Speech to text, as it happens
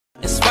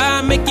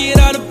I make it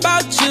all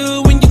about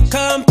you when you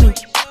come through.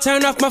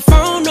 Turn off my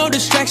phone, no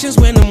distractions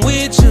when I'm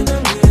with you.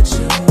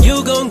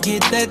 You gon'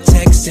 get that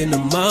text in the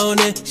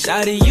morning.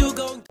 Shawty, you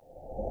gon'.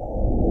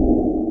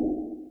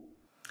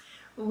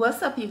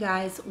 What's up, you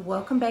guys?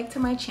 Welcome back to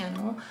my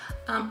channel.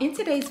 In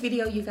today's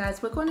video, you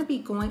guys, we're going to be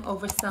going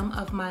over some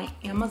of my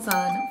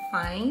Amazon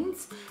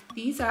finds.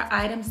 These are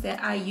items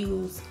that I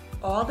use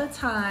all the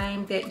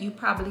time that you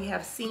probably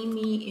have seen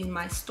me in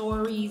my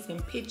stories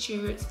and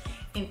pictures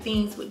and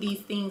things with these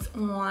things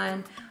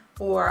on,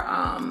 or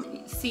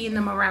seeing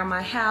them around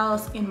my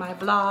house in my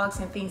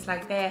vlogs and things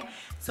like that.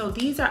 So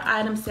these are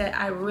items that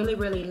I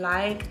really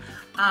like.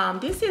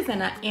 This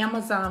isn't an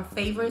Amazon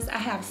favorites. I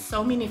have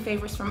so many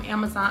favorites from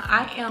Amazon.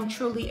 I am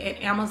truly an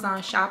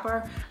Amazon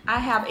shopper. I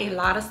have a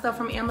lot of stuff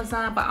from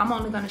Amazon, but I'm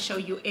only going to show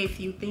you a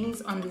few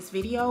things on this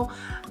video.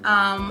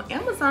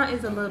 Amazon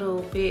is a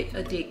little bit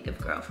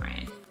addictive,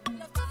 girlfriend.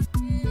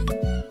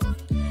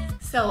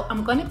 So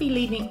I'm going to be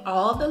leaving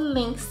all the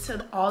links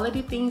to all of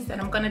the things that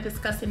I'm going to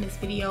discuss in this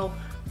video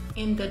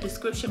in the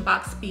description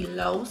box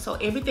below. So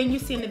everything you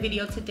see in the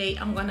video today,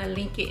 I'm going to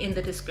link it in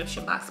the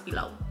description box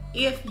below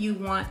if you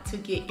want to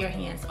get your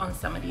hands on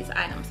some of these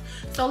items.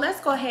 So let's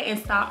go ahead and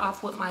start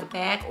off with my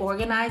bag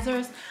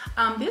organizers.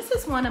 This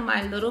is one of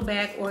my little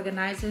bag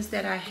organizers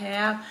that I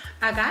have.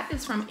 I got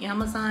this from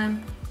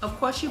Amazon. Of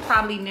course, you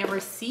probably never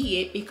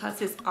see it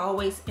because it's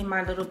always in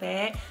my little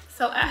bag.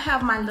 So I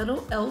have my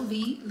little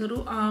LV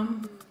little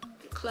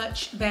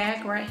clutch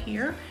bag right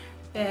here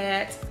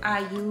that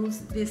I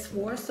use this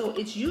for. So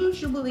it's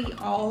usually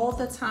all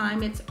the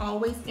time, it's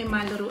always in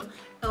my little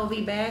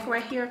LV bag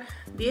right here.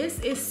 This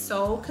is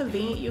so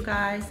convenient, you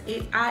guys.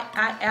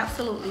 I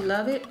absolutely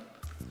love it.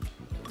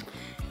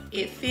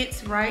 It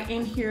fits right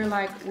in here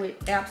like with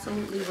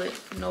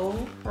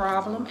no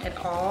problem at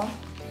all.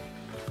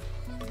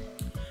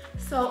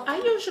 So I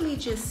usually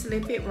just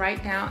slip it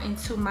right down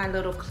into my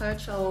little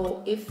clutch.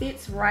 So it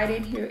fits right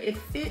in here. It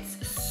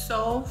fits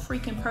so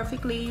freaking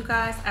perfectly, you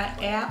guys. I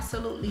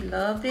absolutely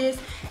love this.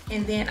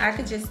 And then I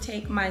could just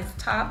take my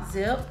top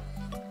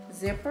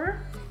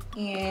zipper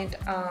and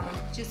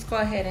just go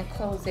ahead and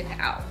close it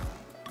out.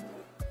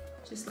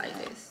 Just like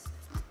this.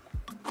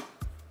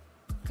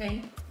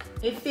 Okay,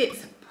 it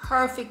fits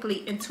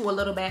perfectly into a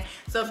little bag.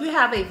 So if you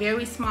have a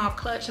very small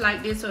clutch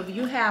like this, or if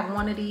you have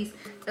one of these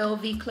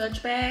LV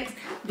clutch bags,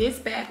 this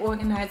bag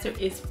organizer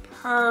is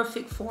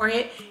perfect for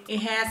it. It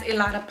has a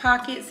lot of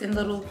pockets and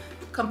little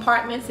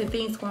compartments and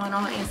things going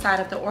on inside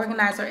of the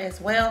organizer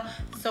as well.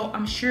 So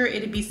I'm sure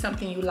it'll be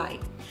something you like.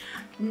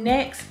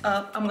 Next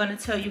up, I'm going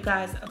to tell you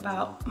guys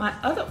about my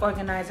other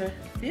organizer.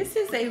 This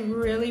is a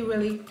really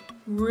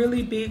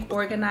big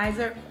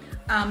organizer.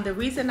 The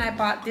reason I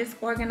bought this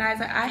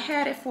organizer, I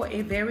had it for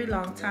a very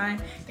long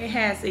time. It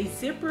has a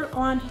zipper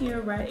on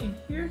here, right in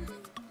here,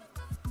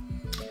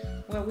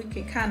 where we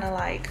can kind of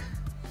like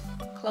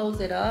close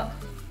it up.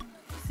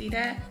 See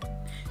that?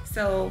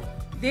 So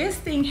this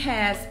thing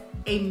has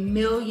a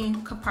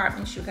million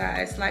compartments, you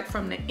guys, like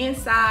from the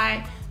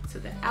inside to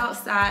the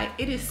outside.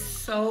 It is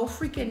so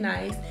freaking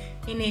nice.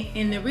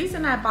 And the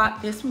reason I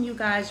bought this one, you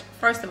guys,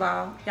 first of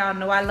all, y'all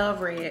know I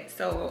love red,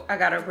 so I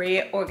got a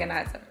red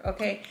organizer,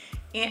 okay?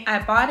 And I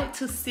bought it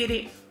to sit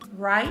it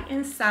right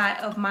inside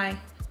of my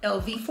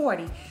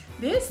LV40.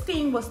 This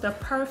thing was the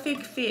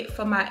perfect fit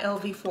for my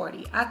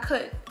LV40.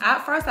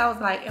 At first I was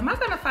like, am I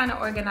gonna find an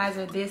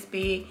organizer this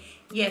big?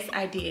 Yes,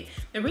 I did.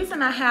 The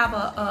reason I have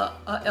a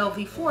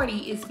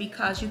LV40 is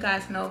because you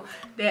guys know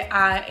that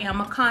I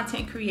am a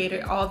content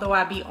creator, although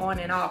I be on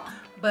and off.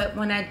 But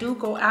when I do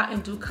go out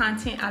and do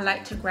content, I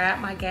like to grab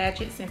my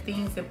gadgets and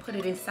things and put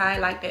it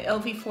inside. Like the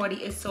LV40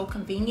 is so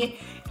convenient.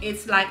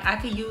 It's like I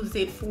can use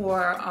it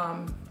for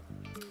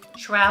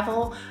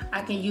travel.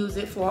 I can use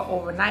it for an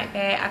overnight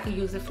bag. I can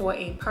use it for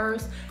a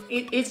purse.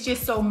 It's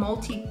just so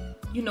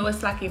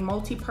it's like a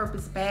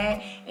multi-purpose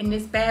bag, and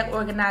this bag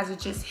organizer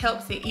just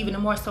helps it even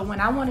more. So when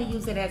I want to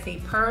use it as a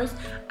purse,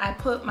 I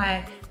put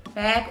my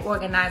bag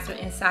organizer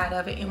inside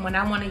of it, and when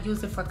I want to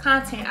use it for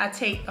content, I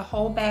take the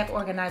whole bag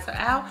organizer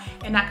out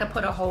and I can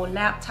put a whole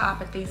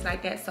laptop and things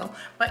like that. So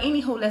but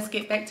anywho, let's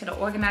get back to the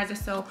organizer.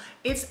 So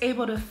it's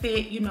able to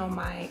fit, you know,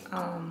 my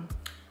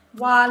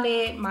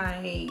wallet,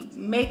 my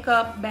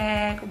makeup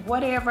bag,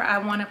 whatever I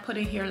want to put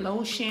in here,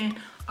 lotion,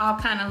 all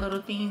kind of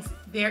little things.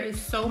 There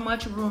is so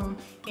much room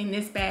in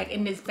this bag,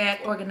 and this bag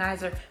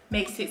organizer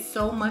makes it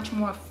so much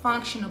more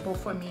functional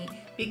for me,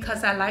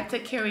 because I like to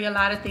carry a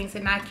lot of things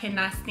and I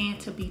cannot stand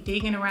to be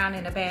digging around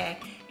in a bag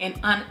and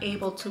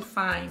unable to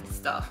find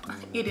stuff.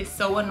 It is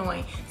so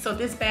annoying. So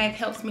this bag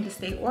helps me to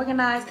stay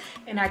organized,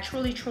 and I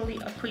truly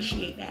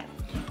appreciate that.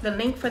 The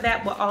link for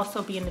that will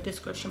also be in the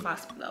description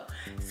box below.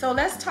 So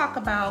let's talk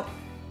about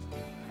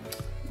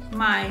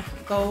my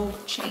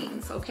gold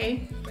chains,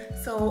 okay?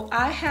 So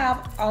I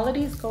have all of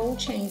these gold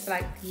chains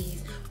like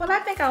these. Well, I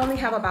think I only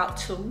have about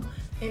 2.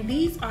 And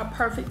these are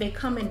perfect. They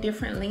come in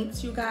different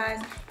lengths, you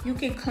guys. You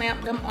can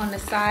clamp them on the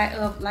side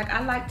of, like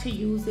I like to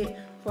use it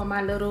for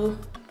my little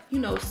you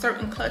know,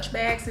 certain clutch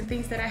bags and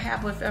things that I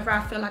have. If ever I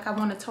feel like I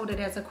want to tote it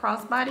as a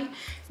crossbody,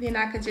 then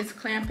I could just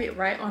clamp it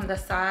right on the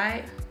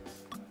side.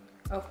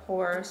 Of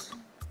course,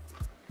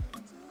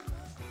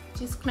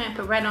 just clamp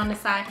it right on the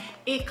side.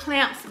 It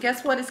clamps,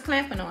 guess what it's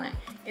clamping on?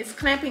 It's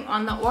clamping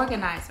on the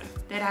organizer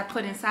that I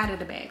put inside of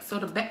the bag. So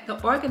the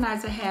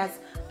organizer has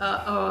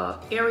a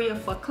area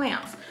for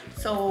clamps.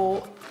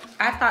 So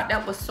I thought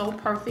that was so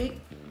perfect.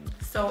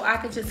 So I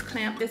could just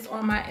clamp this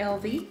on my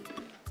LV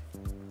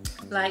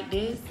like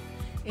this.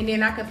 And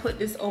then I could put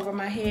this over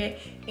my head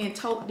and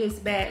tote this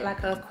bag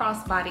like a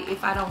crossbody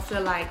if I don't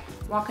feel like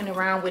walking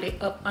around with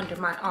it up under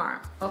my arm,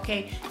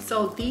 okay?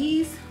 So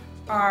these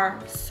are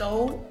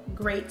so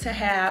great to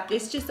have.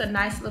 It's just a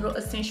nice little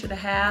essential to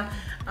have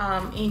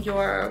in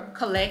your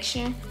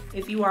collection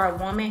if you are a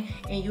woman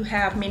and you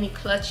have many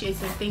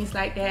clutches and things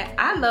like that.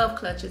 I love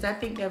clutches. I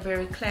think they're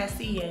very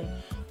classy and,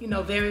 you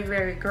know, very,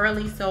 very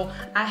girly. So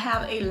I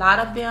have a lot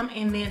of them,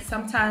 and then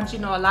sometimes, you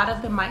know, a lot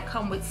of them might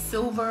come with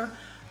silver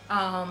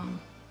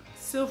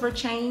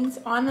chains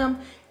on them,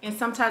 and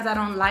sometimes I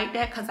don't like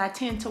that because I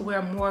tend to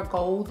wear more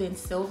gold than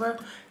silver.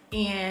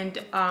 And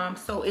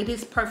so it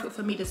is perfect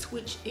for me to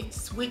switch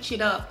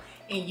it up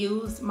and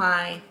use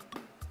my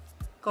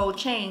gold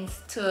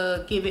chains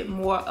to give it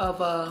more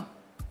of a,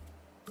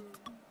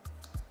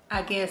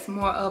 I guess,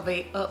 more of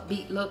a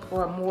upbeat look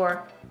or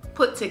more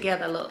put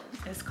together look.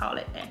 Let's call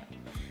it that.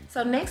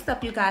 So next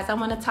up, you guys, I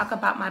want to talk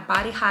about my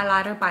body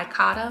highlighter by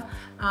Kata.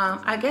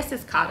 I guess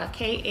it's Kata,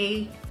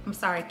 K-Y-D-A,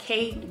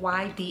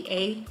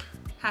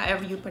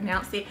 however you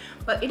pronounce it.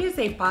 But it is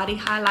a body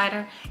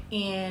highlighter,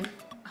 and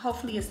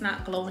hopefully it's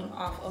not glowing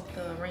off of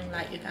the ring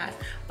light, you guys.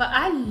 But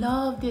I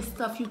love this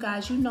stuff, you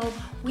guys. You know,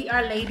 we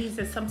are ladies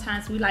and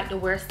sometimes we like to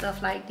wear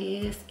stuff like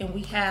this, and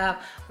we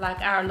have like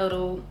our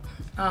little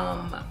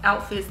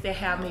outfits that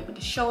have maybe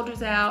the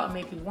shoulders out or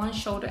maybe one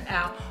shoulder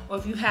out, or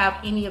if you have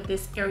any of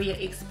this area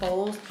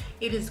exposed,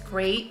 it is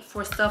great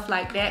for stuff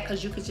like that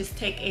because you could just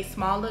take a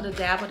small little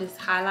dab of this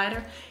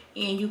highlighter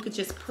and you could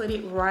just put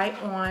it right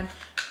on.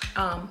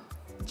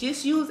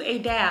 Just use a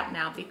dab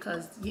now,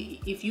 because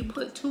if you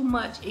put too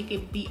much, it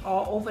could be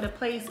all over the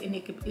place and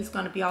it's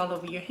going to be all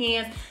over your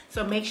hands.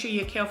 So make sure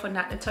you're careful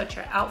not to touch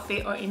your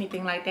outfit or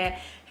anything like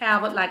that.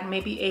 Have it like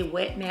maybe a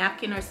wet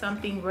napkin or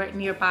something right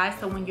nearby,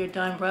 so when you're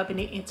done rubbing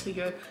it into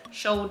your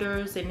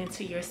shoulders and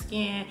into your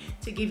skin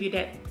to give you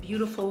that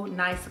beautiful,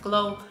 nice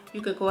glow,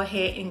 you could go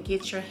ahead and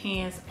get your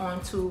hands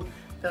onto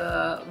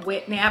the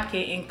wet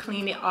napkin and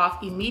clean it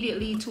off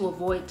immediately to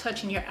avoid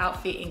touching your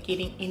outfit and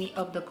getting any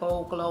of the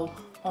gold glow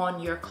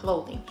on your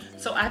clothing.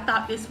 So I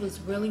thought this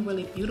was really,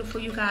 really beautiful,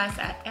 you guys.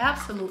 I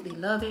absolutely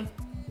love it.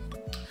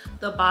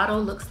 The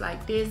bottle looks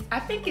like this. I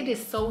think it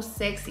is so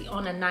sexy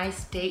on a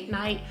nice date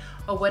night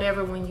or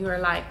whatever, when you're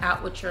like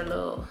out with your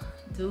little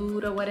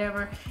dude or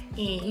whatever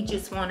and you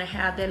just want to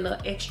have that little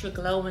extra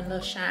glow and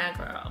little shine,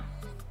 girl.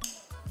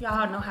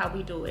 Y'all know how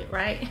we do it,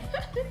 right?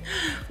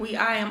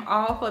 I am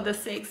all for the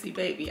sexy,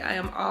 baby. I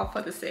am all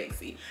for the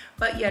sexy.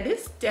 But yeah,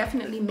 this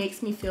definitely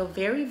makes me feel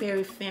very,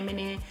 very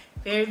feminine,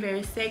 very,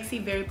 very sexy,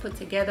 very put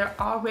together.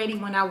 Already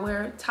when I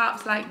wear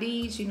tops like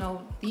these, you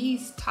know,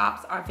 these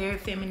tops are very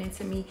feminine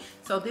to me.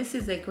 So this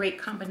is a great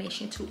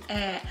combination to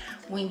add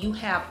when you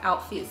have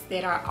outfits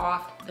that are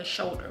off the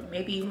shoulder.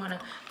 Maybe you want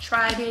to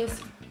try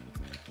this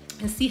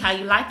and see how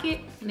you like it.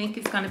 Link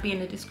is going to be in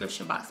the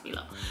description box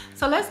below.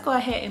 So let's go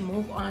ahead and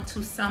move on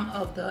to some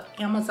of the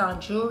Amazon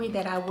jewelry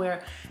that I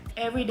wear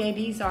every day.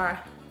 These are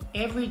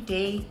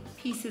everyday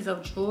pieces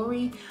of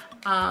jewelry.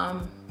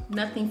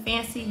 Nothing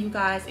fancy, you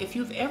guys. If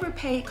you've ever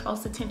paid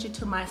close attention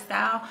to my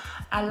style,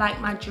 I like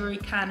my jewelry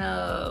kind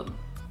of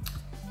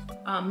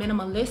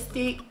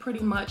minimalistic,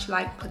 pretty much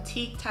like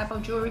petite type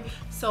of jewelry.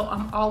 So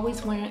I'm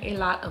always wearing a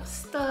lot of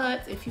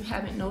studs, if you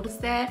haven't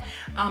noticed that.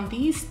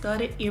 These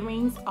studded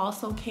earrings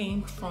also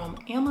came from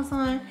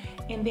Amazon,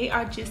 and they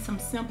are just some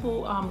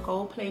simple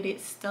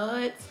gold-plated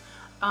studs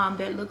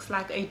that looks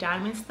like a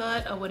diamond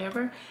stud or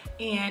whatever.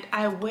 And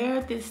I wear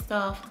this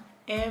stuff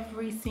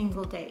every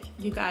single day,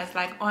 you guys.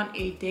 Like on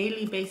a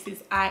daily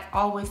basis, I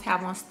always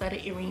have on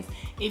studded earrings.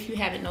 If you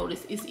haven't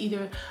noticed, it's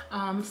either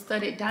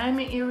studded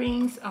diamond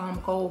earrings,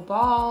 gold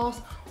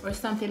balls, or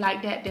something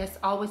like that. That's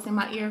always in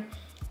my ear.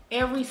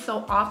 Every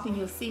so often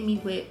you'll see me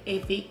with a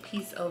big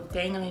piece of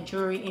dangling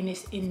jewelry,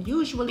 and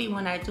usually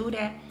when I do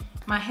that,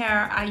 my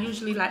hair, I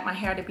usually like my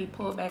hair to be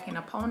pulled back in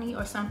a pony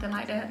or something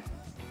like that.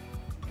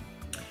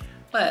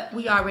 But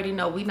we already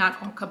know we're not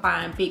gonna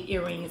combine big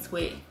earrings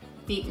with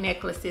big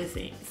necklaces,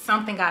 and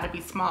something got to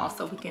be small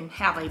so we can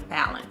have a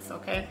balance,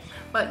 okay?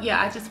 But yeah,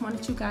 I just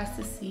wanted you guys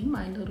to see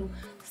my little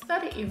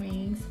studded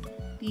earrings.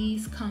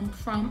 These come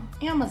from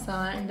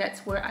Amazon, and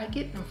that's where I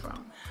get them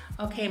from.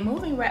 Okay,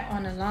 moving right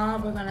on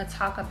along, we're gonna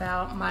talk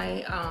about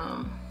my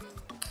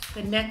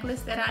the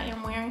necklace that I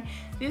am wearing.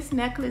 This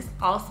necklace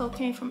also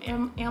came from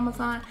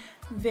Amazon.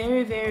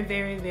 Very, very,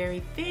 very,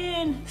 very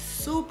thin,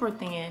 super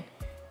thin.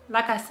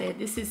 Like I said,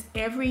 this is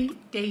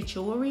everyday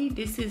jewelry.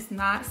 This is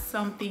not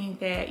something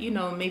that, you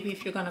know, maybe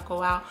if you're gonna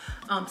go out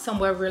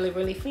somewhere really,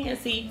 really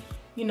fancy,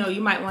 you know,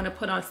 you might want to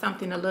put on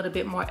something a little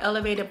bit more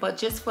elevated, but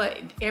just for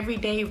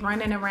everyday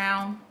running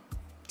around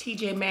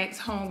TJ Maxx,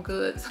 Home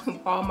Goods,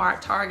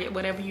 Walmart, Target,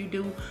 whatever you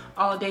do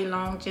all day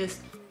long,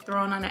 just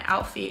throwing on an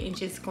outfit and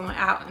just going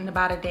out in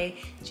about a day,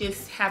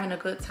 just having a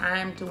good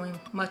time doing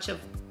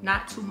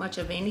not too much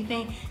of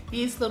anything.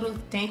 These little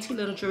dainty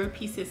little jewelry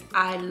pieces,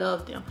 I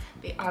love them.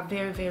 They are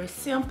very, very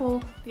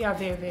simple. They are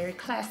very, very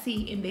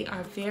classy, and they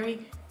are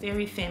very,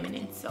 very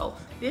feminine. So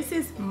this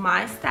is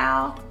my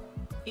style.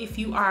 If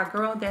you are a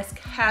girl that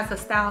has a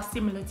style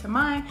similar to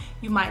mine,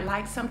 you might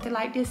like something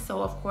like this.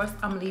 So of course,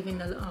 I'm leaving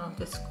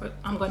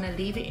I'm gonna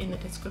leave it in the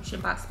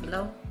description box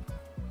below.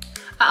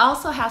 I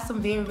also have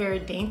some very, very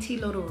dainty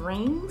little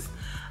rings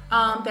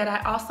that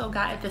I also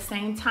got at the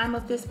same time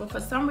of this, but for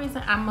some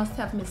reason I must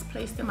have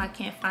misplaced them. I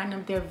can't find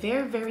them. They're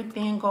very, very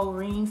thin gold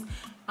rings.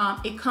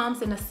 It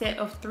comes in a set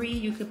of 3.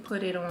 You could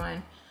put it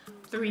on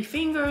 3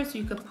 fingers,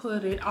 you could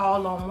put it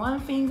all on 1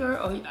 finger,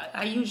 or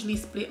I usually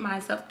split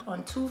mine up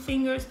on 2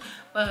 fingers,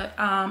 but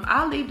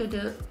I'll leave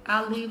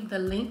the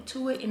link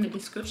to it in the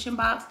description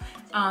box,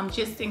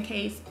 just in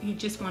case you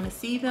just want to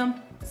see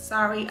them.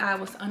 Sorry, I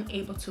was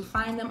unable to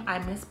find them. I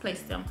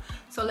misplaced them.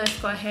 So let's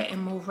go ahead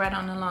and move right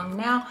on along.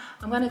 Now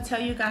I'm going to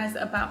tell you guys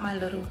about my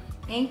little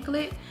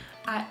anklet.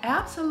 I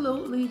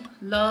absolutely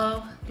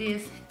love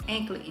this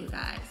anklet, you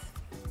guys.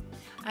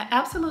 I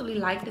absolutely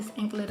like this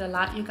anklet a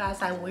lot, you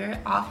guys. I wear it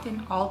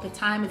often, all the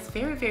time. It's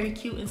very, very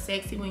cute and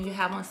sexy when you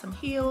have on some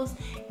heels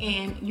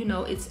and you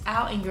know it's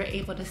out and you're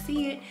able to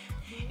see it.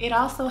 It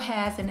also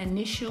has an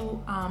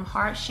initial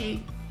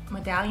heart-shaped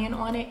medallion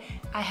on it.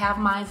 I have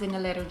mine in the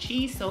letter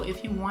G, so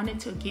if you wanted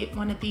to get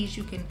one of these,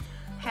 you can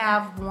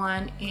have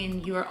one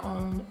in your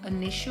own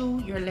initial,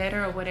 your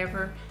letter, or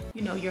whatever,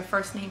 you know, your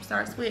first name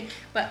starts with.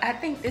 But I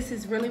think this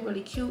is really,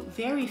 really cute,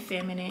 very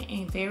feminine,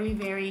 and very,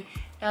 very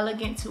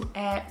elegant to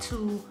add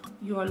to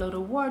your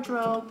little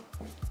wardrobe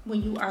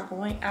when you are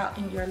going out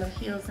in your little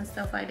heels and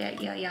stuff like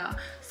that. Yeah, y'all.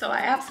 So I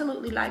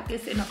absolutely like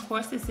this, and of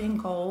course it's in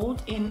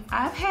gold, and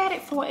I've had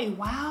it for a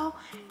while.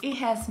 It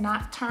has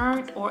not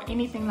turned or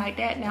anything like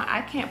that. Now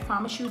I can't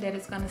promise you that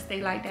it's going to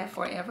stay like that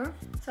forever.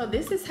 So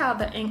this is how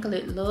the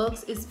anklet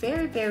looks. It's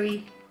very,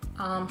 very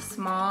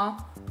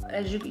small.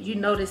 As you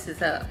know, this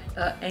is a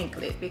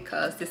anklet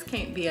because this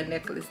can't be a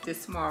necklace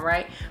this small,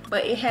 right?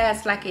 But it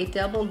has like a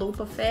double loop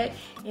effect,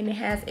 and it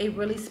has a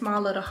really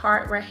small little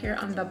heart right here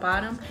on the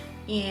bottom,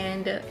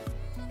 and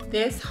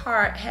this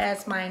heart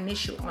has my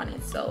initial on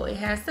it. So it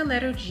has the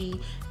letter G,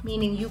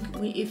 meaning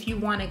if you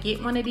want to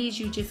get one of these,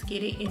 you just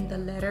get it in the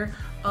letter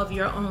of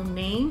your own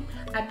name.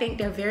 I think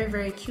they're very,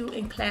 very cute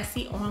and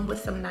classy on with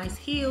some nice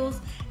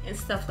heels and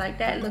stuff like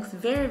that. It looks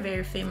very,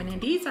 very feminine.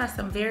 These are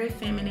some very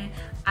feminine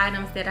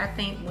items that I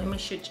think women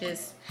should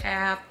just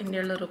have in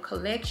their little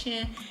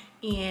collection,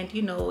 and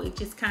you know, it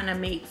just kind of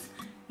makes,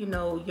 you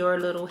know, your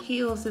little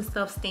heels and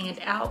stuff stand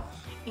out,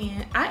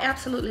 and I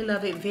absolutely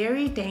love it.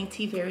 Very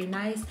dainty, very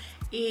nice.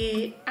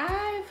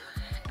 I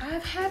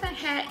haven't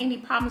had any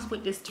problems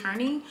with this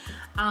turning.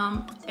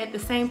 At the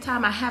same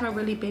time, I haven't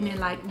really been in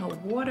like no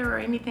water or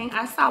anything.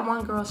 I saw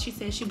one girl, she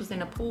said she was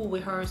in a pool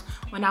with hers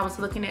when I was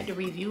looking at the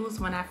reviews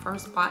when I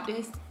first bought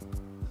this.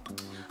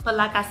 But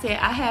like I said,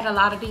 I had a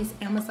lot of these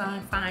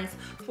Amazon finds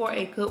for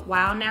a good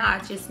while now. I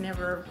just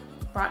never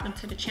brought them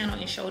to the channel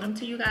and showed them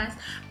to you guys.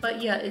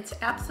 But yeah, it's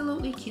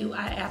absolutely cute.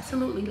 I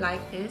absolutely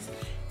like this.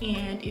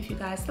 And if you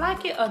guys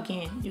like it,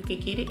 again, you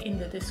can get it in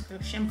the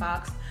description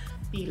box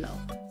below.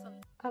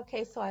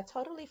 Okay, so I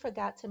totally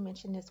forgot to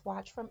mention this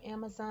watch from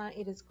Amazon.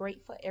 It is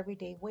great for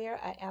everyday wear.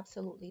 I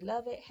absolutely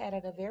love it. Had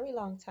it a very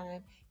long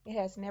time. It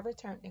has never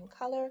turned in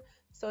color.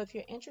 So if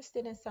you're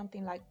interested in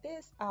something like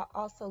this, I'll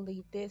also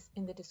leave this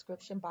in the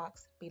description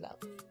box below.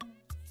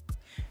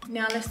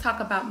 Now let's talk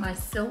about my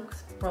silk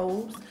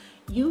robes.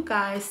 You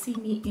guys see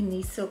me in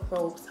these silk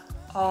robes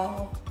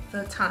all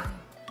the time.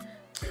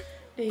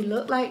 They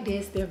look like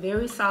this. They're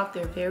very soft.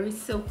 They're very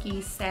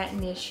silky,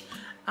 satinish.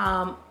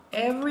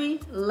 Every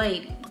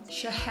lady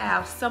should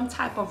have some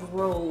type of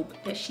robe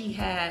that she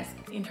has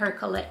in her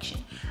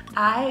collection.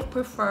 I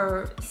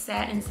prefer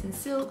satins and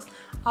silks,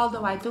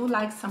 although I do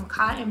like some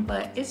cotton,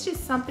 but it's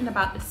just something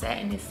about the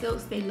satin and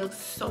silks. They look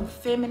so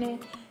feminine,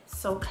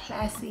 so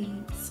classy,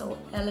 so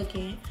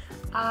elegant.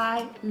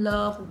 I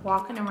love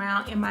walking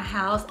around in my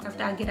house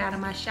after I get out of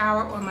my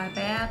shower or my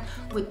bath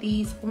with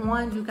these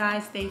on. You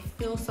guys, they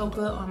feel so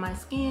good on my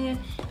skin.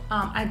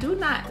 I do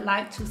not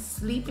like to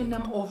sleep in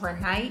them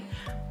overnight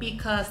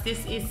because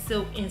this is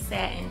silk and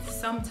satin.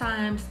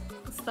 Sometimes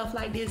stuff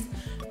like this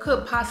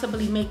could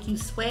possibly make you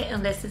sweat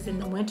unless it's in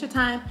the winter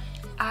time.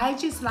 I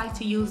just like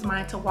to use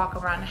mine to walk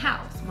around the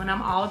house. When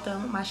I'm all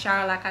done with my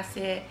shower, like I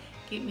said,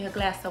 get me a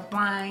glass of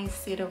wine,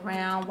 sit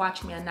around,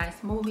 watch me a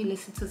nice movie,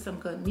 listen to some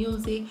good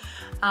music.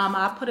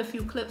 I'll put a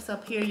few clips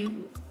up here.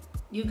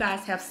 You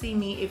guys have seen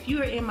me. If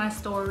you're in my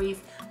stories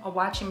or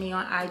watching me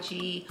on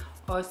IG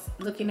or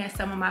looking at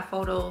some of my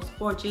photos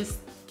or just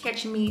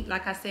catching me,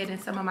 like I said, in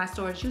some of my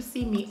stories, you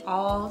see me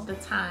all the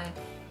time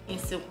in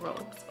silk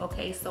robes.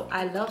 Okay, so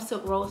I love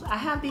silk robes. I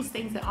have these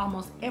things in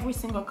almost every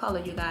single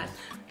color, you guys.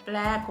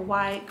 Black,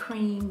 white,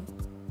 cream,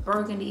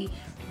 burgundy,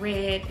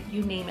 red,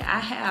 you name it. I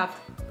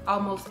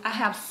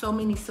have so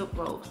many silk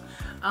robes.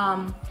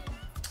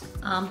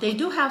 They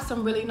do have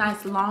some really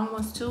nice long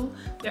ones too.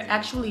 They're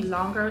actually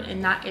longer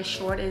and not as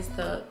short as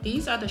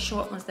these are the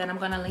short ones that I'm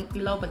gonna link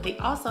below, but they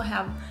also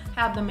have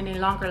them in a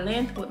longer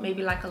length with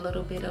maybe like a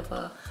little bit of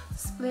a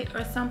split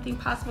or something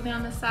possibly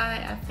on the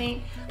side, I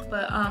think.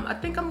 But I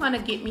think I'm gonna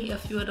get me a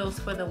few of those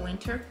for the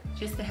winter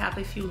just to have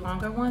a few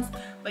longer ones.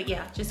 But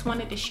yeah, just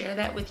wanted to share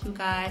that with you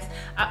guys.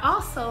 I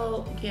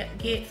also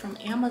get from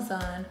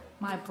Amazon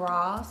my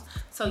bras.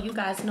 So you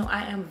guys know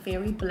I am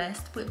very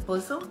blessed with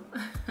bosom.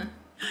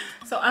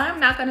 So I'm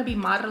not going to be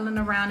modeling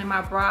around in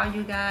my bra,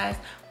 you guys,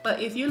 but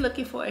if you're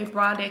looking for a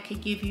bra that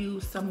could give you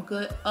some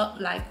good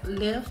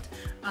lift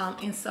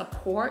and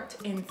support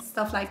and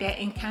stuff like that,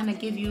 and kind of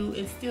give you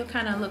and still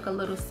kind of look a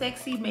little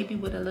sexy, maybe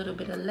with a little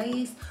bit of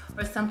lace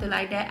or something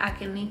like that, I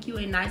can link you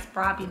a nice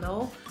bra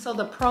below. So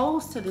the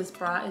pros to this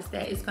bra is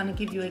that it's going to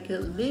give you a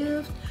good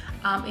lift.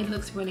 It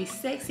looks really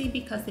sexy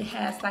because it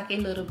has like a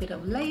little bit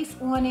of lace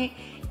on it,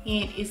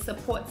 and it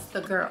supports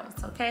the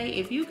girls. Okay,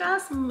 if you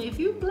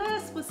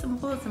blessed with some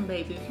bosom,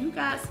 baby, if you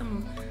got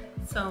some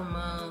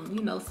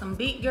you know, some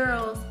big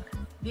girls,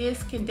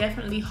 this can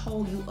definitely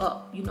hold you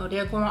up. You know,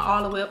 they're going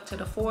all the way up to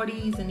the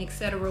 40s and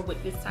etc.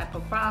 with this type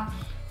of bra.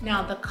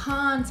 Now the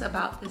cons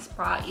about this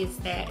bra is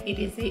that it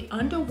is a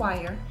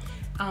underwire.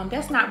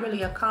 That's not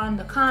really a con.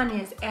 The con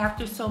is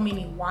after so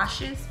many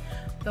washes,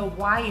 the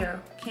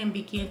wire can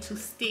begin to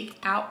stick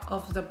out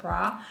of the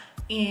bra,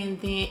 and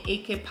then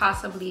it could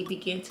possibly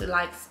begin to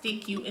like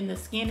stick you in the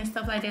skin and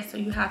stuff like that. So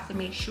you have to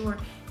make sure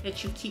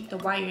that you keep the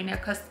wire in there,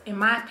 because in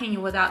my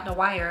opinion, without the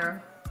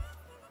wire,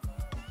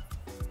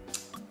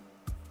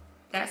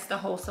 that's the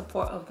whole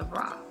support of the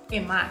bra,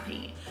 in my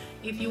opinion.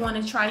 If you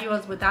want to try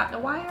yours without the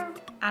wire,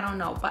 I don't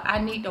know, but I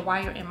need the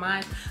wire in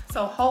mine.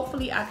 So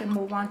hopefully I can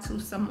move on to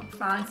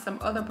find some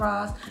other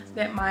bras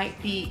that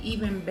might be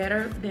even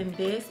better than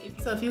this.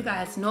 So if you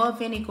guys know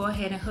of any, go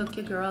ahead and hook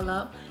your girl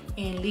up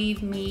and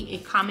leave me a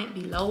comment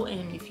below.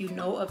 And if you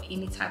know of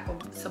any type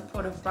of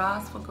supportive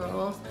bras for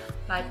girls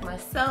like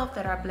myself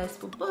that are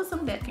blessed with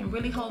bosom that can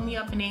really hold me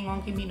up and ain't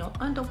gonna give me no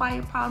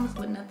underwire problems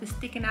with nothing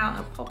sticking out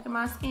and poking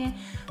my skin,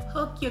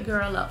 hook your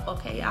girl up,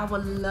 okay? I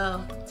would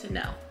love to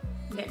know.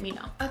 Let me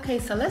know. Okay,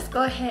 so let's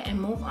go ahead and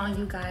move on,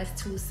 you guys,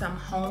 to some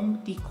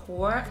home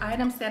decor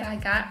items that I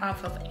got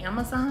off of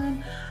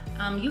Amazon.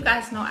 You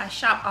guys know I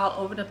shop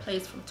all over the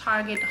place, from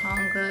Target to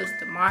HomeGoods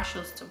to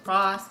Marshalls to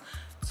Ross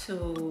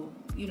to,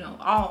 you know,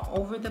 all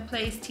over the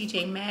place,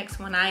 TJ Maxx,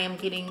 when I am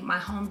getting my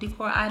home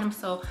decor items.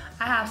 So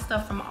I have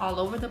stuff from all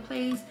over the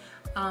place.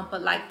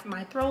 But like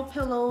my throw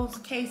pillows,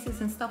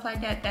 cases and stuff like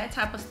that, that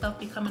type of stuff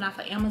be coming off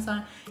of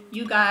Amazon.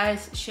 You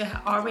guys should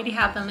already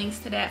have the links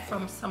to that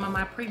from some of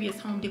my previous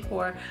home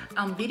decor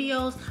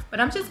videos, but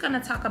I'm just going to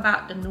talk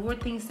about the newer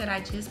things that I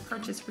just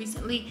purchased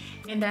recently,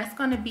 and that's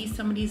going to be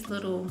some of these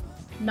little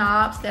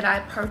knobs that I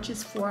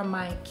purchased for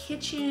my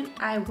kitchen.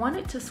 I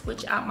wanted to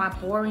switch out my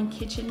boring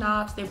kitchen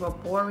knobs. They were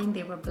boring,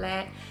 they were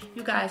black.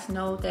 You guys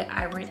know that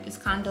I rent this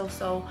condo,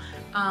 so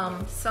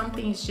some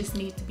things just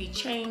need to be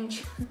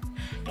changed,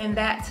 and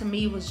that to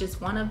me was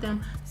just one of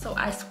them. So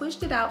I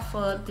switched it out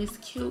for this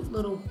cute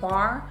little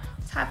bar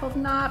type of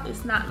knob.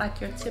 It's not like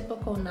your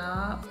typical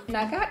knob, and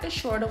I got the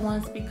shorter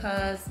ones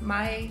because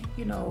my,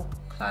 you know,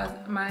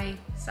 my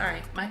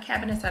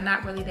cabinets are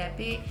not really that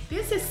big.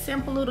 This is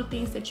simple little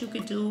things that you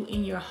could do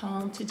in your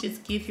home to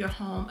just give your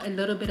home a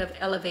little bit of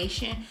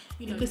elevation.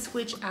 You know, you could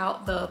switch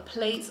out the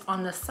plates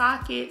on the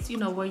sockets, you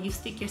know, where you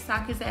stick your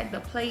sockets at, the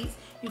plates.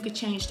 You could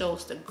change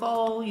those to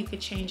gold. You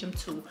could change them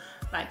to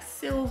like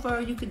silver.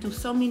 You could do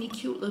so many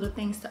cute little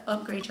things to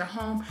upgrade your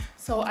home.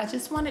 So I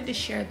just wanted to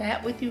share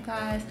that with you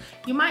guys.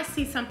 You might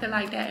see something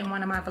like that in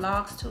one of my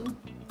vlogs too.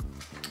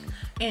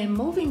 And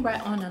moving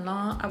right on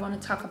along, I want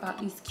to talk about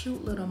these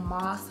cute little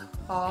moss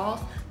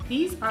balls.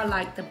 These are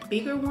like the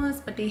bigger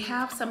ones, but they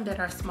have some that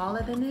are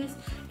smaller than this.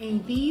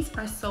 And these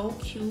are so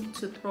cute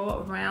to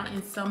throw around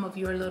in some of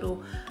your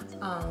little,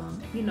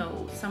 you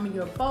know, some of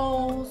your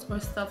bowls or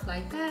stuff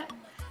like that.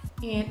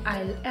 And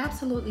I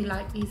absolutely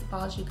like these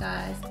balls, you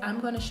guys. I'm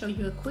going to show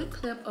you a quick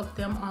clip of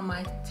them on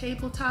my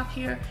tabletop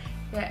here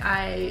that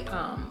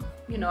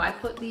you know, I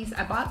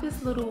bought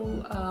this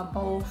little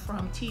bowl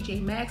from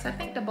TJ Maxx. I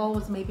think the bowl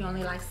was maybe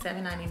only like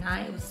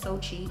 $7.99. It was so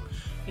cheap,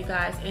 you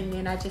guys. And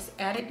then I just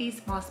added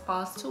these moss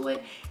balls to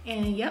it,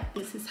 and yep,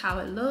 this is how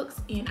it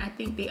looks. And I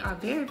think they are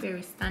very,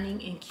 very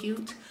stunning and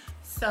cute.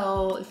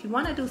 So if you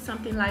want to do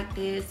something like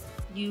this,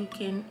 you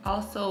can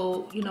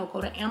also, you know,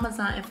 go to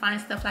Amazon and find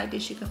stuff like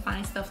this. You can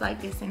find stuff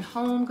like this in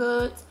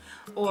HomeGoods,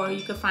 or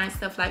you can find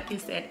stuff like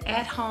this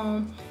at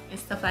home and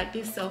stuff like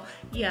this. So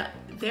yeah,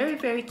 very,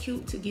 very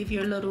cute to give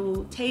your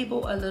little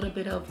table a little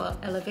bit of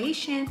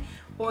elevation.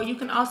 Or you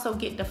can also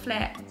get the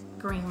flat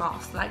green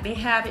moss. Like they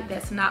have it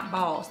that's not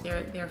balls,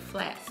 they're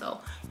flat.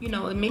 So, you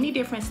know, in many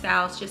different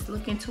styles, just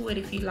look into it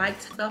if you like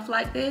stuff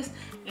like this.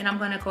 And I'm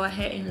gonna go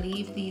ahead and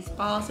leave these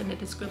balls in the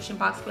description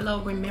box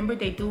below. Remember,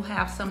 they do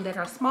have some that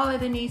are smaller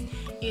than these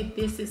if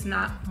this is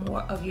not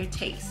more of your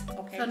taste.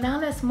 Okay. So now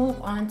let's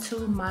move on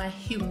to my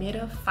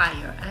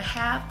humidifier. I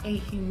have a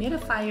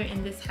humidifier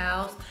in this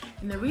house,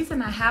 and the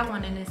reason I have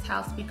one in this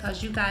house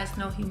because you guys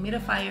know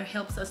humidifier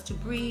helps us to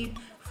breathe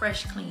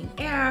fresh, clean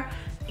air.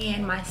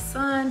 And my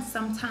son,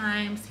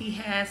 sometimes he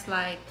has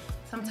like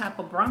some type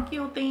of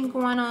bronchial thing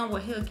going on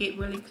where he'll get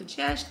really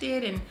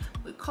congested and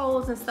with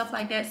colds and stuff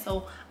like that.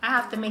 So I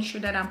have to make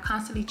sure that I'm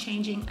constantly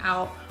changing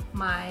out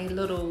my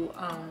little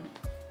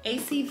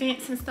AC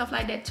vents and stuff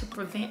like that to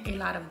prevent a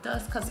lot of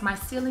dust, because my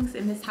ceilings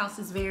in this house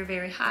is very,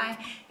 very high,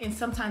 and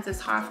sometimes it's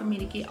hard for me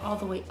to get all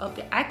the way up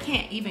there. I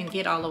can't even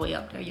get all the way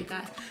up there, you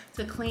guys,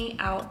 to clean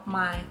out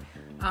my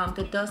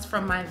the dust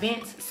from my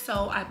vents.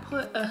 So I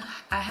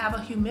have a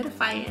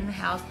humidifier in the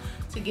house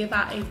to give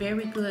out a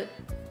very good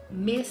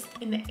mist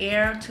in the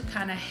air to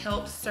kind of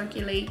help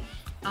circulate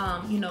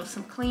you know,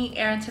 some clean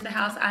air into the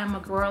house. I'm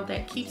a girl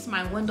that keeps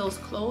my windows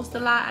closed a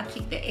lot. I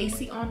keep the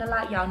AC on a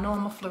lot. Y'all know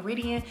I'm a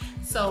Floridian,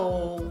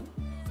 so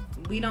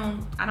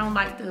I don't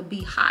like to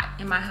be hot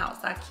in my house.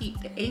 I keep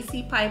the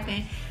AC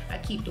piping, I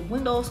keep the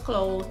windows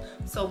closed,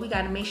 so we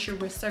got to make sure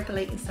we're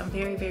circulating some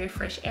very, very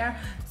fresh air.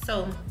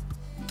 So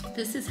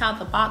this is how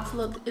the box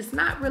looks. It's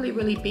not really,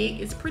 really big.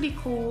 It's pretty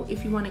cool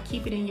if you want to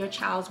keep it in your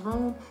child's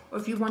room, or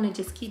if you want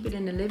to just keep it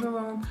in the living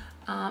room.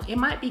 It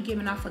might be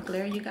giving off a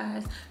glare, you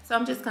guys, so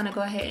I'm just gonna go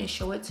ahead and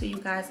show it to you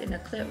guys in a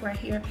clip right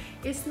here.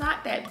 It's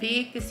not that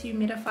big, this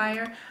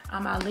humidifier.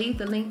 I'll leave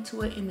the link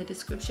to it in the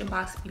description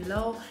box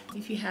below.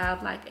 If you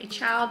have like a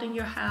child in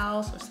your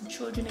house or some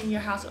children in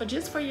your house, or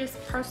just for your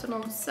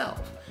personal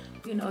self,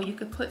 you know, you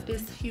could put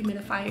this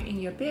humidifier in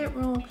your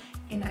bedroom,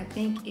 and I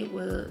think it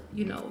will,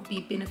 you know,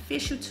 be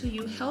beneficial to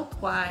you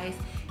health wise,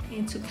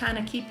 and to kind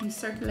of keep you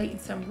circulating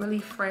some really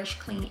fresh,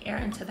 clean air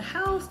into the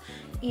house.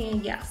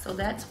 And yeah, so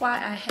that's why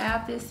I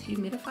have this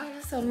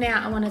humidifier. So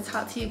now I want to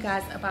talk to you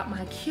guys about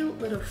my cute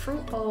little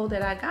fruit bowl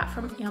that I got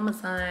from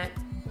Amazon.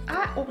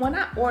 When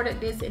I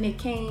ordered this and it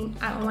came,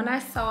 when I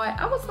saw it,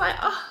 I was like,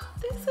 oh,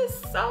 this is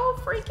so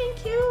freaking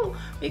cute.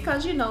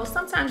 Because, you know,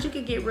 sometimes you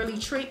could get really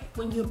tricked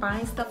when you're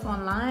buying stuff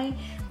online.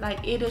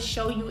 Like, it'll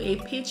show you a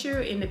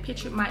picture, and the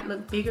picture might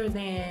look bigger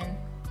than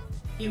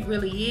it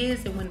really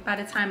is, and when by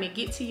the time it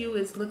gets to you,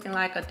 it's looking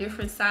like a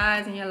different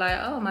size, and you're like,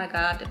 oh my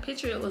god, the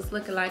picture it was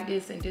looking like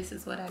this, and this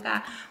is what I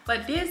got.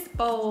 But this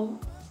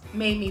bowl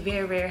made me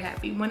very, very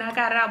happy. When I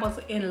got it, I was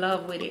in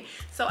love with it.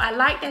 So I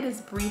like that it's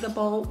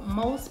breathable.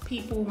 Most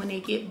people, when they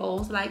get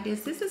bowls like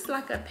this is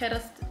like a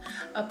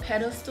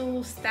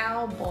pedestal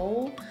style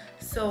bowl.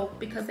 So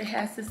because it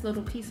has this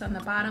little piece on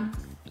the bottom,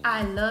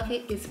 I love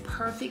it. It's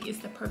perfect. It's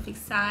the perfect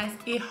size.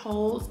 It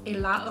holds a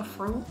lot of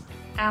fruit,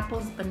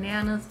 apples,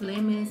 bananas,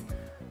 lemons.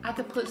 I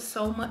could put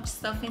so much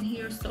stuff in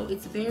here, so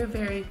it's very,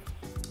 very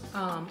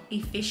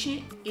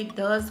efficient. It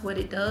does what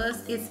it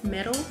does. It's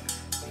metal,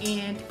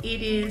 and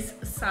it is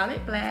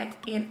solid black,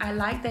 and I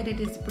like that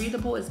it is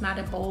breathable. It's not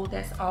a bowl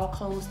that's all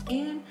closed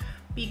in,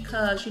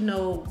 because, you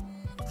know,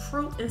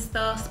 fruit and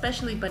stuff,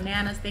 especially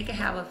bananas, they can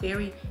have a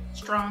very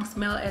strong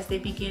smell as they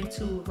begin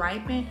to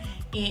ripen.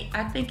 And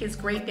I think it's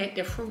great that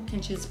the fruit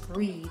can just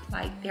breathe,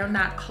 like they're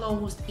not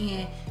closed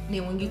in. And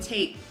then when you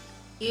take,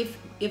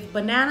 if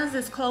bananas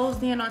is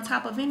closed in on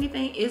top of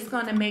anything, it's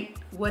gonna make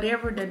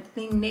whatever the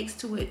thing next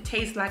to it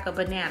taste like a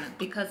banana,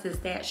 because it's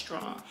that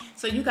strong.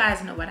 So you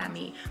guys know what I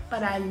mean.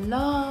 But I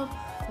love,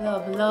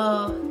 love,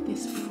 love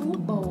this fruit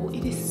bowl.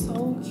 It is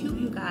so cute,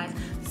 you guys.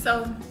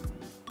 So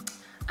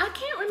I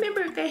can't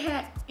remember if they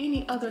had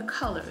any other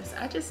colors.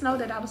 I just know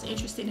that I was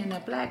interested in a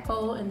black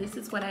bowl, and this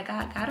is what I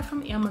got. Got it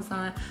from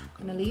Amazon.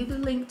 I'm gonna leave the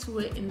link to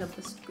it in the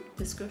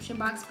description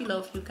box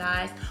below if you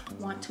guys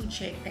want to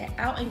check that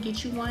out and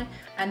get you one.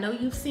 I know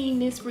you've seen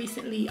this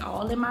recently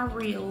all in my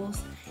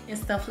reels and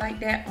stuff like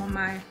that on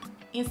my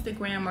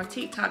Instagram or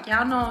TikTok.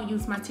 Y'all know I don't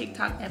use my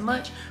TikTok that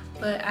much,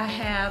 but I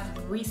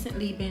have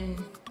recently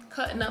been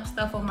cutting up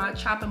stuff on my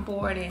chopping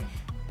board and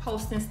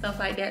posting stuff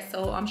like that,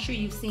 so I'm sure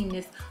you've seen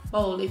this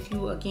bowl if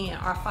you again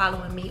are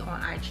following me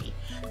on IG.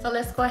 So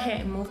let's go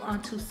ahead and move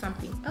on to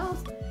something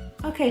else.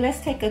 Okay,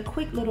 let's take a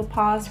quick little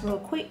pause real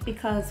quick,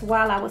 because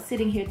while I was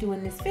sitting here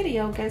doing this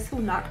video, guess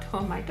who knocked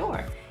on my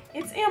door?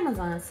 It's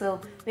Amazon. So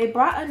they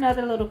brought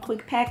another little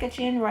quick package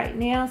in right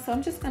now, so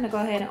I'm just gonna go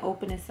ahead and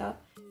open this up.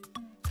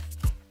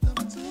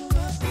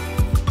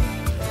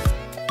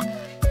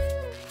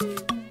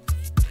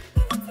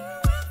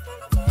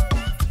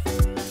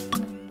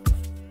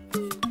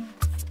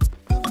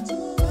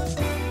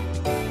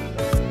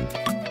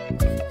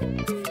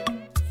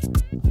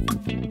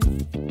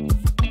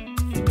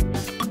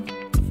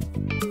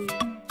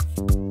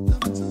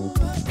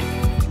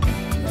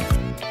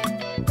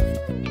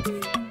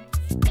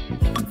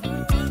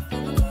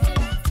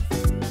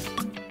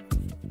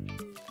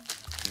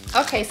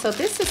 Okay, so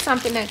this is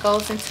something that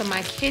goes into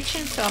my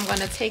kitchen, so I'm going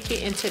to take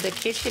it into the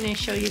kitchen and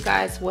show you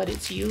guys what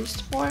it's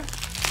used for.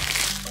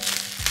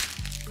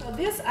 So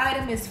this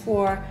item is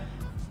for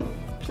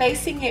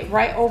placing it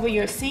right over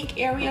your sink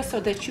area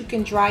so that you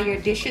can dry your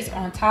dishes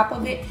on top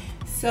of it.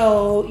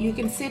 So you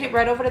can sit it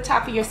right over the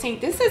top of your sink.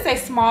 This is a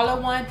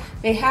smaller one.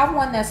 They have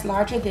one that's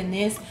larger than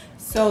this.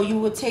 So you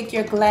would take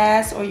your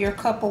glass or your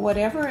cup or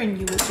whatever, and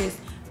you would just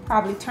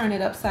probably turn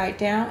it upside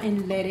down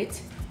and let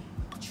it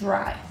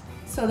dry.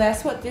 So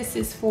that's what this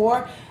is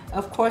for.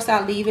 Of course,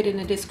 I'll leave it in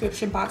the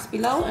description box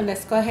below, and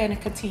let's go ahead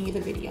and continue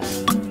the video.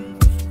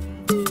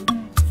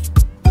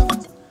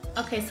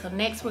 Okay, so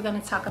next we're going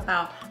to talk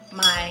about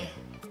my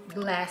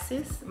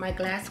glasses, my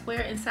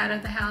glassware inside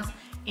of the house,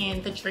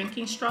 and the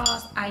drinking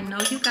straws. I know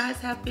you guys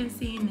have been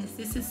seeing this.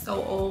 This is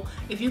so old.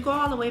 If you go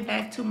all the way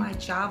back to my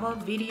Java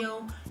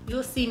video,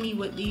 you'll see me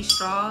with these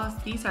straws.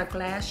 These are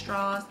glass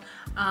straws.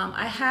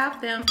 I have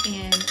them,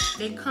 and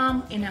they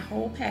come in a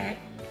whole pack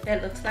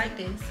that looks like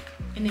this,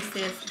 and it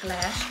says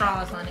glass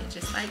straws on it,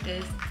 just like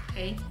this.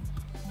 Okay,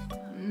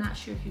 I'm not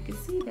sure if you can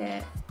see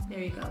that. There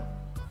you go.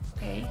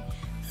 Okay,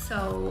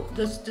 so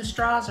the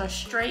straws are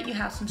straight. You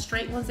have some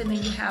straight ones, and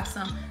then you have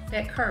some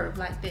that curve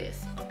like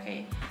this.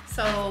 Okay,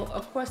 so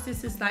of course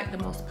this is like the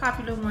most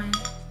popular one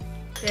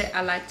that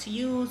I like to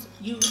use.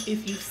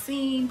 If you've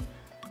seen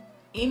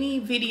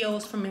any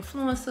videos from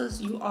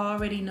influencers, you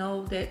already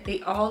know that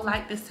they all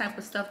like this type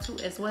of stuff too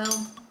as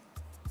well.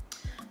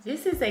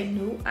 This is a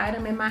new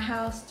item in my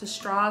house. The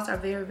straws are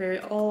very, very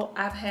old.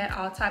 I've had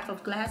all type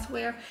of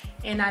glassware,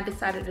 and I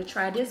decided to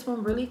try this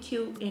one. Really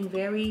cute and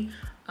very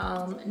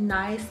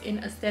nice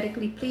and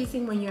aesthetically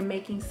pleasing when you're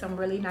making some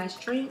really nice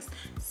drinks.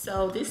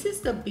 So this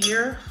is the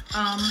beer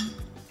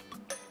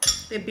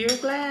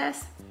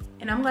glass,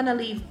 and I'm gonna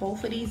leave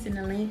both of these in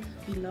the link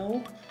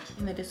below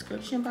in the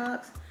description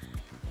box.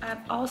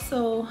 I've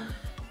also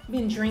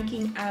been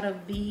drinking out of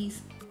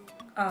these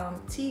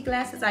tea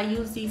glasses. I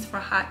use these for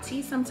hot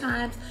tea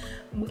sometimes,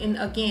 and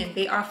again,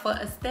 they are for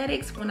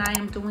aesthetics when I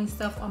am doing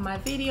stuff on my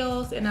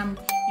videos, and I'm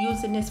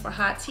using this for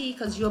hot tea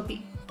because you'll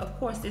be, of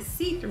course, it's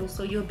see-through,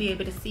 so you'll be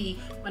able to see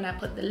when I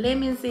put the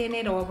lemons in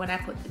it, or when I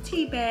put the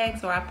tea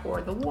bags, or I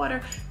pour the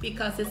water,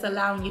 because it's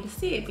allowing you to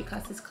see it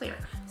because it's clear.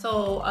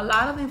 So a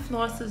lot of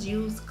influencers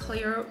use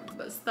clear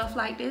stuff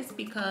like this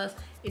because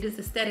it is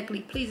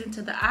aesthetically pleasing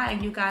to the eye,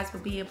 and you guys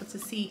will be able to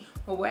see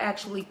what we're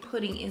actually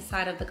putting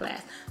inside of the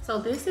glass. So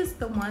this is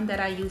the one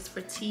that I use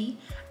for tea.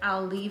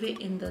 I'll leave it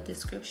in the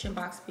description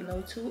box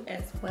below too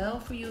as well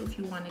for you if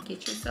you want to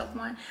get yourself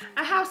one.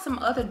 I have some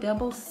other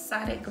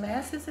double-sided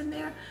glasses in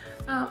there.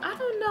 I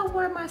don't know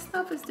where my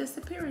stuff is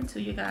disappearing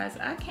to, you guys.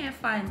 I can't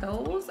find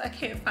those. I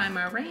can't find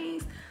my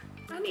rings.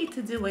 I need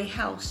to do a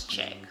house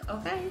check,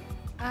 okay?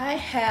 I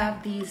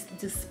have these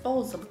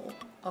disposable,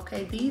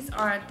 okay? These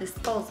are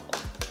disposable.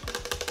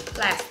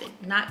 Plastic,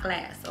 not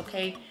glass,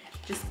 okay?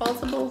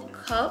 Disposable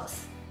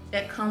cups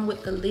that come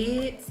with the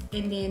lids,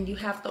 and then you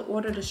have to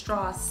order the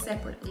straws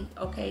separately,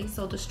 okay?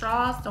 So the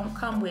straws don't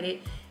come with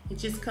it. It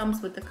just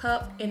comes with the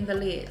cup and the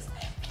lids.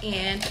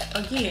 And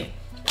again,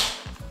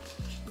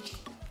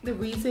 the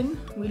reason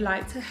we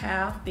like to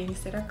have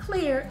things that are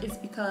clear is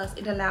because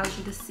it allows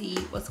you to see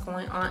what's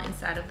going on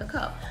inside of the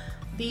cup.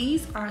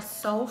 These are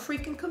so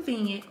freaking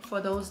convenient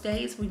for those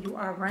days when you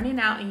are running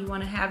out and you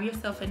want to have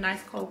yourself a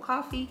nice cold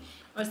coffee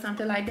or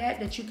something like that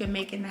that you can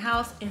make in the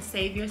house and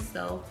save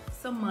yourself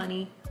some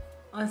money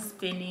on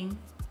spending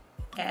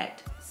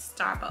at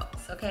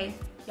Starbucks, okay?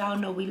 Y'all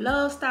know we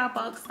love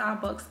Starbucks.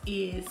 Starbucks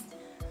is,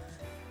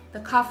 the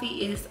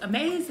coffee is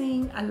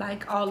amazing. I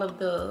like all of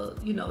the,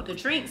 you know, the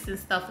drinks and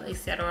stuff,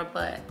 etc.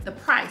 But the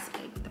price,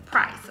 baby, the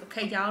price,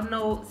 okay? Y'all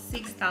know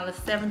 $6,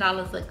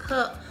 $7 a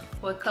cup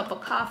for a cup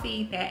of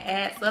coffee. That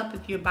adds up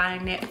if you're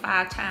buying that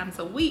 5 times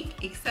a week,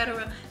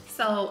 etc.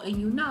 So, and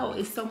you know,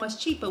 it's so much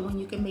cheaper when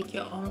you can make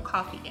your own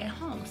coffee at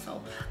home.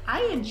 So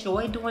I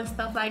enjoy doing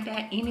stuff like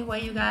that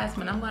anyway, you guys.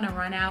 When I'm gonna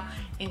run out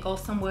and go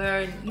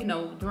somewhere, you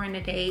know, during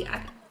the day,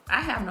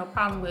 I have no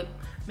problem with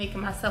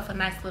making myself a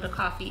nice little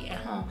coffee at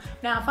home.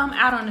 Now, if I'm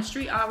out on the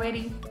street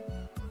already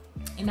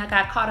and I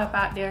got caught up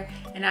out there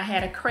and I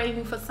had a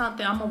craving for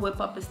something, I'm gonna whip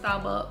up the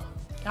Starbucks.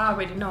 I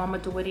already know I'm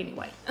gonna do it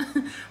anyway.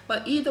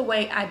 But either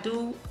way, I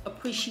do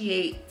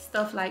appreciate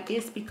stuff like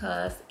this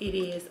because it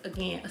is,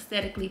 again,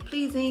 aesthetically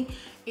pleasing.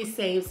 It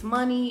saves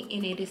money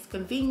and it is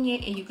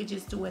convenient, and you could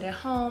just do it at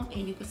home,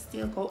 and you could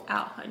still go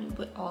out hunting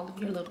with all of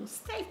your little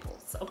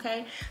staples,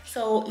 okay?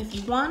 So if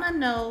you wanna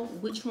know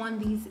which one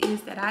these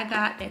is that I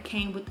got that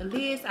came with the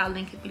lids, I'll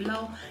link it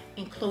below,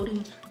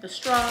 including the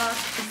straws.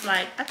 It's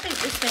like, I think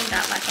this thing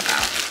got like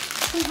about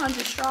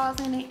 200 straws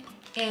in it.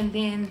 And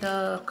then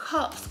the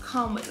cups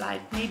come with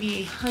like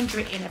maybe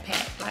 100 in a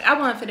pack. Like, I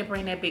wanted to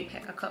bring that big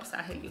pack of cups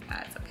out here, you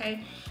guys,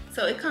 okay?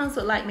 So it comes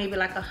with like maybe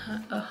like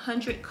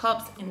 100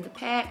 cups in the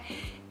pack.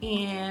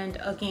 And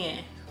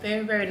again,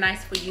 very, very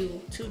nice for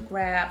you to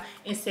grab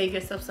and save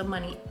yourself some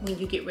money when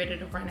you get ready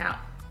to run out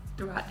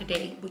throughout the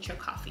day with your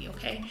coffee,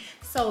 okay?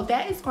 So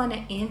that is going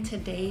to end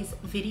today's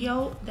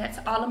video. That's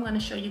all I'm going to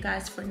show you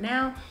guys for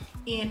now.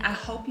 And I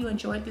hope you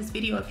enjoyed this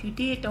video. If you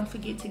did, don't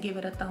forget to give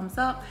it a thumbs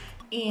up.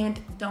 And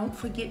don't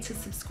forget to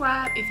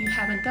subscribe if you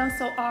haven't done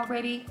so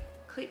already.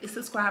 click the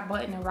subscribe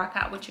button and rock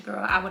out with your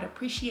girl. I would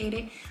appreciate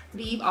it.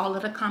 Leave all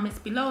of the comments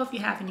below if you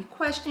have any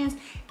questions.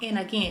 And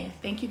again,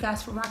 thank you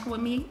guys for rocking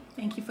with me.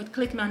 Thank you for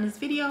clicking on this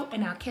video,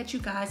 and I'll catch you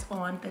guys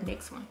on the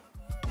next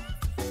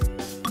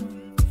one.